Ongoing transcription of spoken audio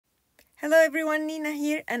Hello everyone, Nina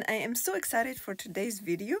here, and I am so excited for today's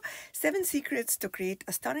video, 7 secrets to create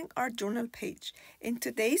a stunning art journal page. In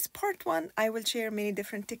today's part 1, I will share many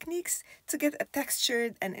different techniques to get a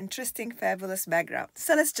textured and interesting fabulous background.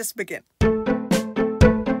 So let's just begin.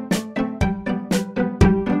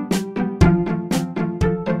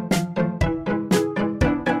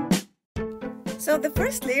 So the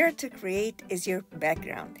first layer to create is your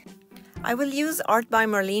background. I will use Art by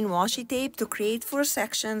Marlene washi tape to create 4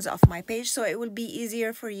 sections of my page so it will be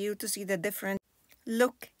easier for you to see the different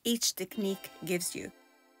look each technique gives you.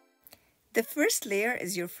 The first layer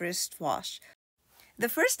is your first wash. The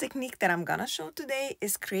first technique that I'm gonna show today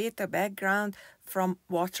is create a background from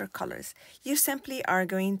watercolors. You simply are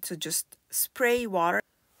going to just spray water,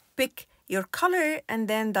 pick your color, and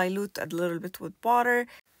then dilute a little bit with water.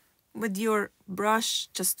 With your brush,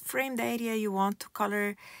 just frame the area you want to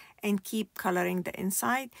color and keep coloring the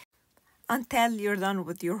inside until you're done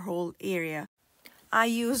with your whole area. I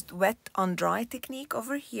used wet on dry technique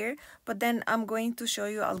over here, but then I'm going to show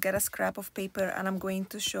you, I'll get a scrap of paper and I'm going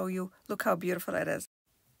to show you, look how beautiful it is.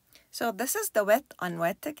 So this is the wet on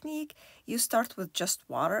wet technique. You start with just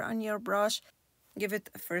water on your brush, give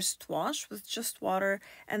it a first wash with just water,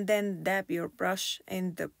 and then dab your brush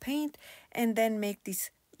in the paint, and then make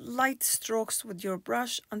these light strokes with your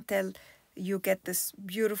brush until you get this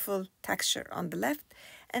beautiful texture on the left.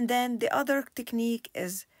 And then the other technique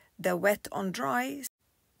is the wet on dry.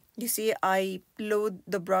 You see, I load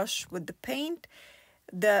the brush with the paint.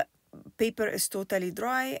 The paper is totally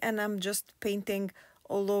dry and I'm just painting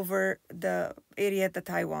all over the area that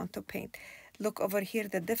I want to paint. Look over here,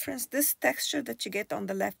 the difference. This texture that you get on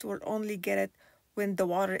the left will only get it when the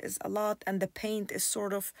water is a lot and the paint is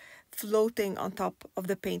sort of floating on top of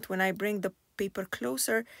the paint. When I bring the paper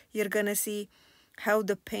closer, you're gonna see how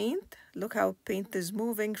the paint, look how paint is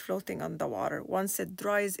moving, floating on the water. Once it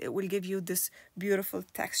dries, it will give you this beautiful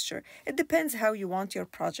texture. It depends how you want your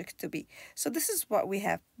project to be. So this is what we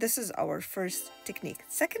have. This is our first technique.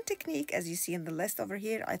 Second technique, as you see in the list over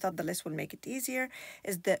here, I thought the list will make it easier,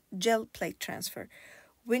 is the gel plate transfer.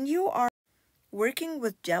 When you are working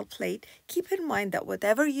with gel plate, keep in mind that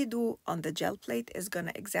whatever you do on the gel plate is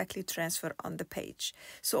gonna exactly transfer on the page.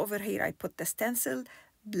 So over here, I put the stencil,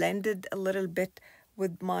 blended a little bit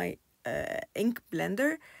with my ink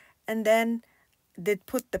blender, and then did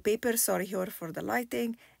put the paper, sorry here for the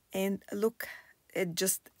lighting, and look, it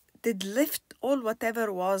just did lift all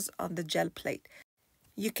whatever was on the gel plate.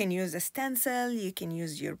 You can use a stencil, you can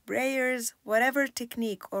use your brayers, whatever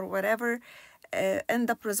technique or whatever end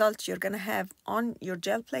up result you're gonna have on your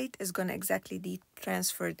gel plate is gonna exactly be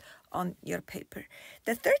transferred on your paper.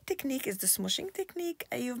 The third technique is the smooshing technique.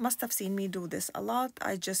 You must have seen me do this a lot.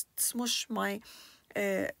 I just smoosh my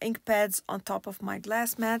ink pads on top of my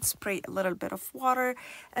glass mat, spray a little bit of water,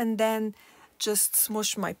 and then just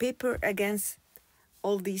smoosh my paper against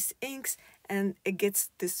all these inks, and it gets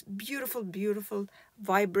this beautiful, beautiful,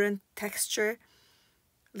 vibrant texture.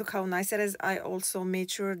 Look how nice it is. I also made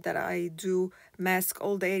sure that I do mask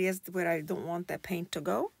all the areas where I don't want the paint to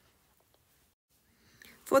go.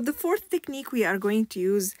 For the fourth technique, we are going to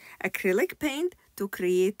use acrylic paint to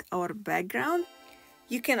create our background.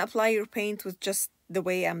 You can apply your paint with just the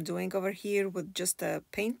way I'm doing over here with just a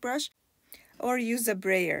paintbrush, or use a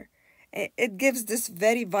brayer. It gives this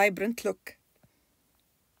very vibrant look.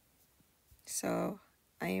 So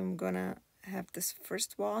I am gonna have this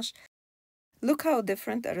first wash. Look how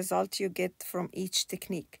different a result you get from each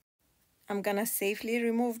technique. I'm gonna safely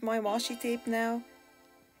remove my washi tape now.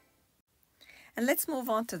 And let's move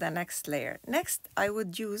on to the next layer. Next, I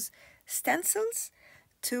would use stencils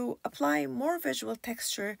to apply more visual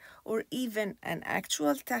texture or even an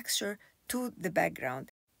actual texture to the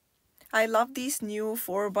background. I love these new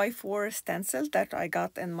 4x4 stencils that I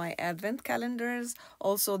got in my advent calendars.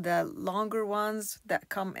 Also the longer ones that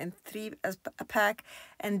come in 3 as a pack,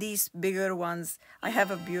 and these bigger ones. I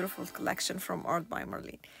have a beautiful collection from Art by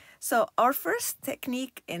Marlene. So our first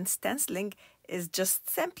technique in stenciling is just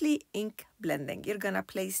simply ink blending. You're gonna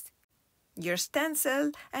place your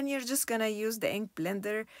stencil and you're just gonna use the ink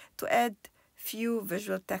blender to add few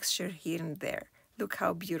visual texture here and there. Look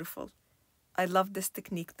how beautiful. I love this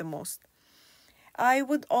technique the most. I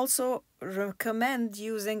would also recommend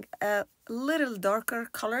using a little darker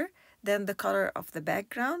color than the color of the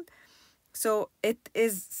background, so it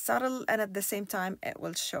is subtle and at the same time it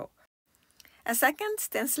will show. A second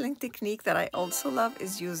stenciling technique that I also love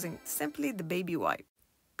is using simply the baby wipe.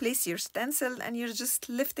 Place your stencil and you're just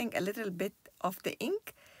lifting a little bit of the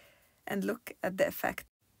ink and look at the effect.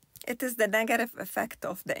 It is the negative effect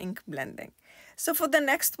of the ink blending. So for the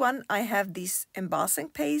next one, I have this embossing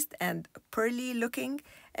paste and pearly looking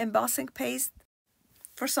embossing paste.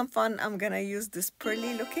 For some fun, I'm gonna use this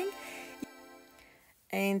pearly looking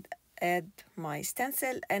and add my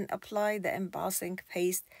stencil and apply the embossing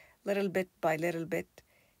paste little bit by little bit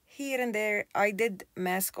here and there. I did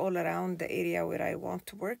mask all around the area where I want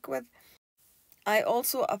to work with. I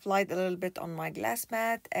also applied a little bit on my glass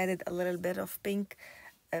mat, added a little bit of pink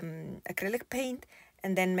acrylic paint,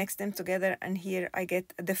 and then mixed them together, and here I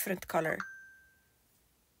get a different color.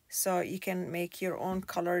 So you can make your own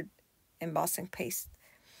colored embossing paste.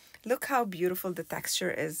 Look how beautiful the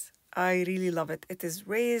texture is. I really love it. It is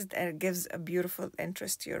raised and it gives a beautiful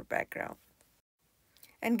interest to your background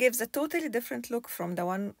and gives a totally different look from the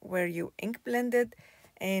one where you ink blended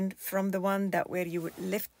and from the one that where you would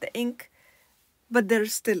lift the ink, but they're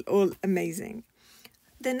still all amazing.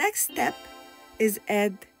 The next step is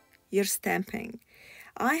add your stamping.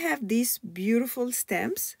 I have these beautiful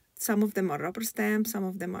stamps. Some of them are rubber stamps, some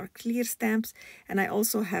of them are clear stamps, and I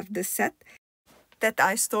also have this set that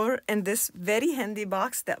I store in this very handy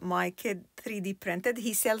box that my kid 3D printed.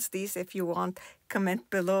 He sells these. If you want, comment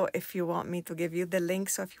below if you want me to give you the link,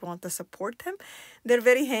 so if you want to support him. They're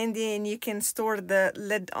very handy, and you can store the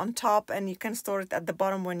lid on top, and you can store it at the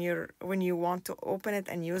bottom when you want to open it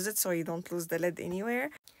and use it, so you don't lose the lid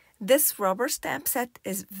anywhere. This rubber stamp set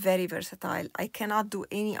is very versatile. I cannot do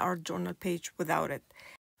any art journal page without it.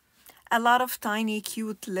 A lot of tiny,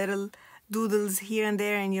 cute little doodles here and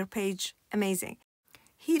there in your page. Amazing.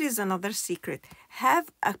 Here is another secret.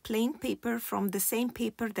 Have a plain paper from the same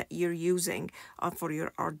paper that you're using for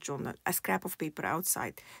your art journal, a scrap of paper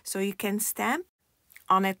outside. So you can stamp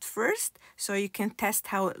on it first, so you can test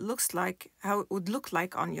how it looks like, how it would look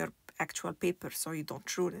like on your actual paper, so you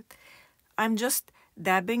don't ruin it. I'm just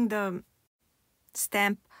dabbing the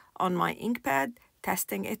stamp on my ink pad,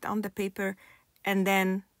 testing it on the paper, and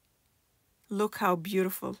then look how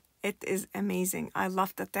beautiful. It is amazing. I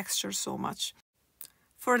love the texture so much.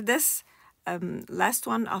 For this last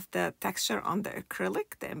one of the texture on the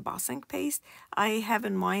acrylic, the embossing paste, I have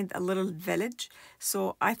in mind a little village.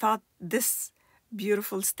 So I thought this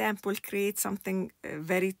beautiful stamp will create something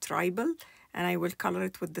very tribal, and I will color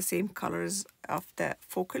it with the same colors of the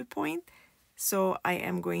focal point. So I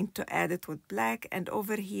am going to add it with black, and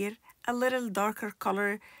over here a little darker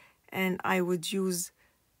color, and I would use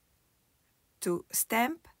to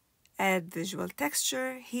stamp, add visual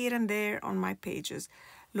texture here and there on my pages.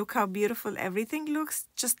 Look how beautiful everything looks,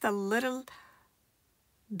 just a little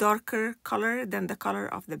darker color than the color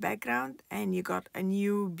of the background, and you got a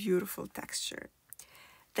new beautiful texture.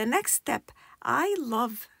 The next step, I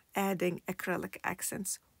love adding acrylic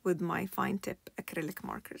accents with my fine tip acrylic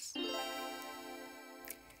markers.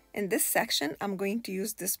 In this section, I'm going to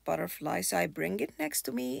use this butterfly. So I bring it next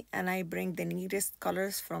to me, and I bring the neatest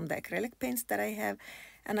colors from the acrylic paints that I have,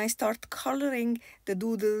 and I start coloring the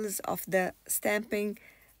doodles of the stamping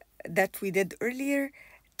that we did earlier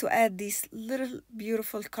to add these little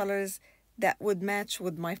beautiful colors that would match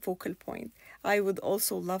with my focal point. I would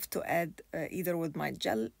also love to add either with my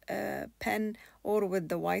gel pen or with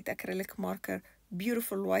the white acrylic marker,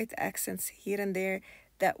 beautiful white accents here and there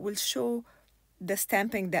that will show the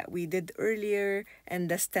stamping that we did earlier and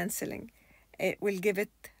the stenciling. It will give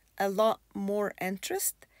it a lot more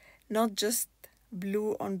interest, not just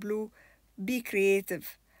blue on blue. Be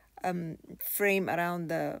creative. Frame around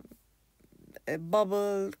the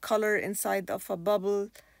bubble, color inside of a bubble.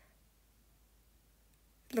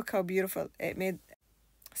 Look how beautiful. It made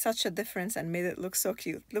such a difference and made it look so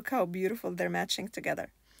cute. Look how beautiful they're matching together.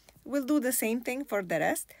 We'll do the same thing for the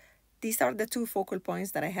rest. These are the two focal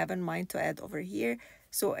points that I have in mind to add over here.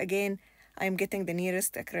 So again, I'm getting the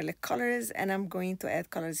nearest acrylic colors, and I'm going to add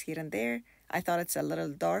colors here and there. I thought it's a little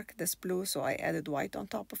dark, this blue, so I added white on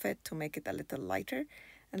top of it to make it a little lighter.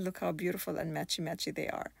 And look how beautiful and matchy-matchy they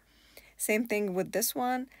are. Same thing with this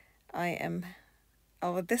one.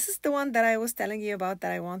 This is the one that I was telling you about,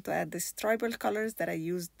 that I want to add these tribal colors that I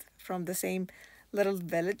used from the same little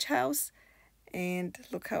village house. And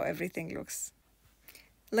look how everything looks.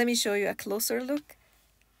 Let me show you a closer look.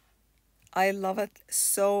 I love it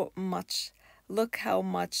so much. Look how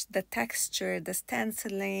much the texture, the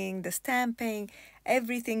stenciling, the stamping,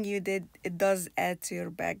 everything you did, it does add to your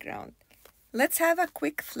background. Let's have a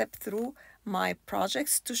quick flip through my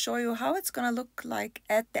projects to show you how it's gonna look like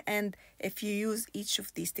at the end if you use each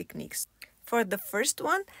of these techniques. For the first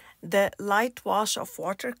one, the light wash of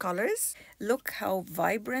watercolors. Look how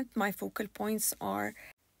vibrant my focal points are,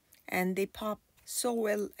 and they pop so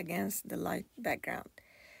well against the light background.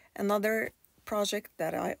 Another project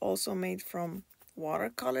that I also made from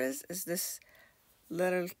watercolors is this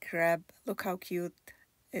little crab. Look how cute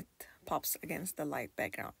it pops against the light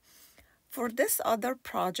background. For this other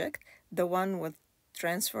project, the one with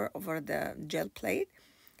transfer over the gel plate,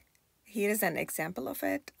 here is an example of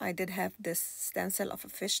it. I did have this stencil of a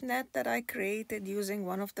fishnet that I created using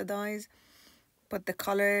one of the dies. Put the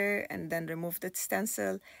color and then removed the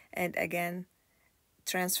stencil and again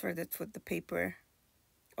transferred it with the paper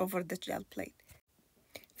over the gel plate.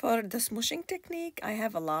 For the smooshing technique, I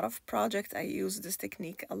have a lot of projects. I use this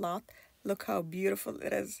technique a lot. Look how beautiful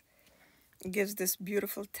it is. It gives this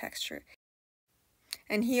beautiful texture.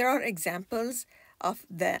 And here are examples of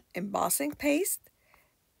the embossing paste.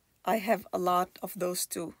 I have a lot of those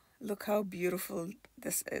too. Look how beautiful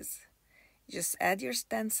this is. Just add your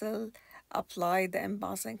stencil, apply the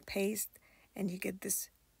embossing paste, and you get this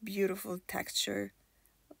beautiful texture,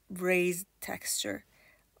 raised texture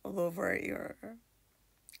all over your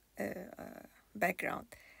background.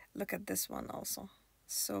 Look at this one also.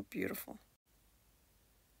 So beautiful.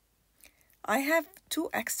 I have 2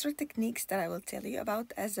 extra techniques that I will tell you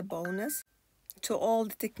about as a bonus to all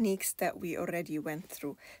the techniques that we already went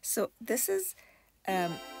through. So this is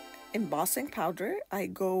embossing powder. I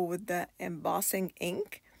go with the embossing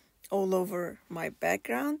ink all over my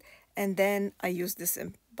background, and then I use this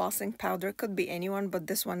embossing powder. Could be anyone, but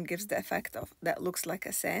this one gives the effect of that looks like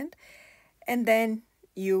a sand. And then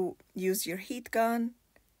you use your heat gun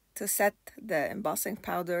to set the embossing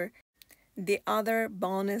powder. The other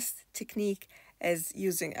bonus technique is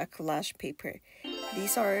using a collage paper.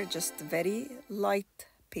 These are just very light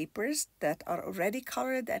papers that are already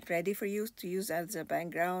colored and ready for you to use as a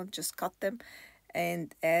background. Just cut them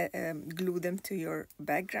and glue them to your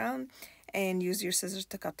background and use your scissors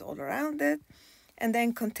to cut all around it. And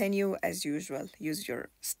then continue as usual. Use your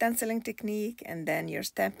stenciling technique and then your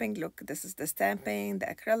stamping. Look, this is the stamping, the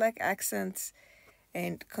acrylic accents,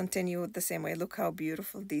 and continue the same way. Look how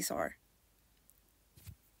beautiful these are.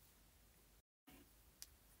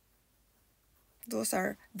 Those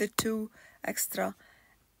are the 2 extra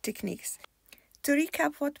techniques. To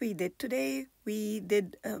recap what we did today, we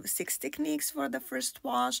did 6 techniques for the first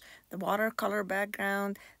wash: the watercolor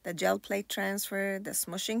background, the gel plate transfer, the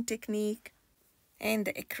smooshing technique, and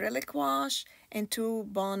the acrylic wash, and 2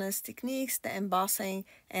 bonus techniques, the embossing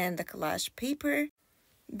and the collage paper.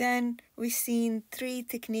 Then we seen 3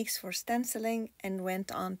 techniques for stenciling and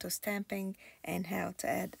went on to stamping and how to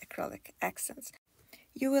add acrylic accents.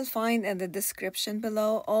 You will find in the description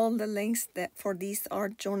below all the links that for these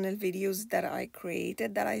art journal videos that I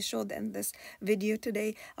created, that I showed in this video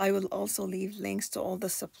today. I will also leave links to all the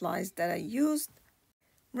supplies that I used.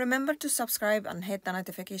 Remember to subscribe and hit the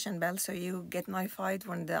notification bell so you get notified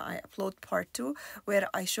when I upload part 2, where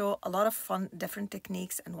I show a lot of fun different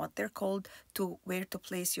techniques and what they're called, to where to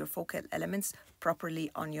place your focal elements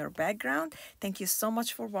properly on your background. Thank you so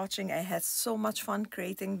much for watching. I had so much fun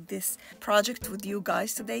creating this project with you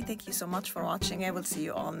guys today. Thank you so much for watching. I will see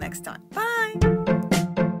you all next time. Bye!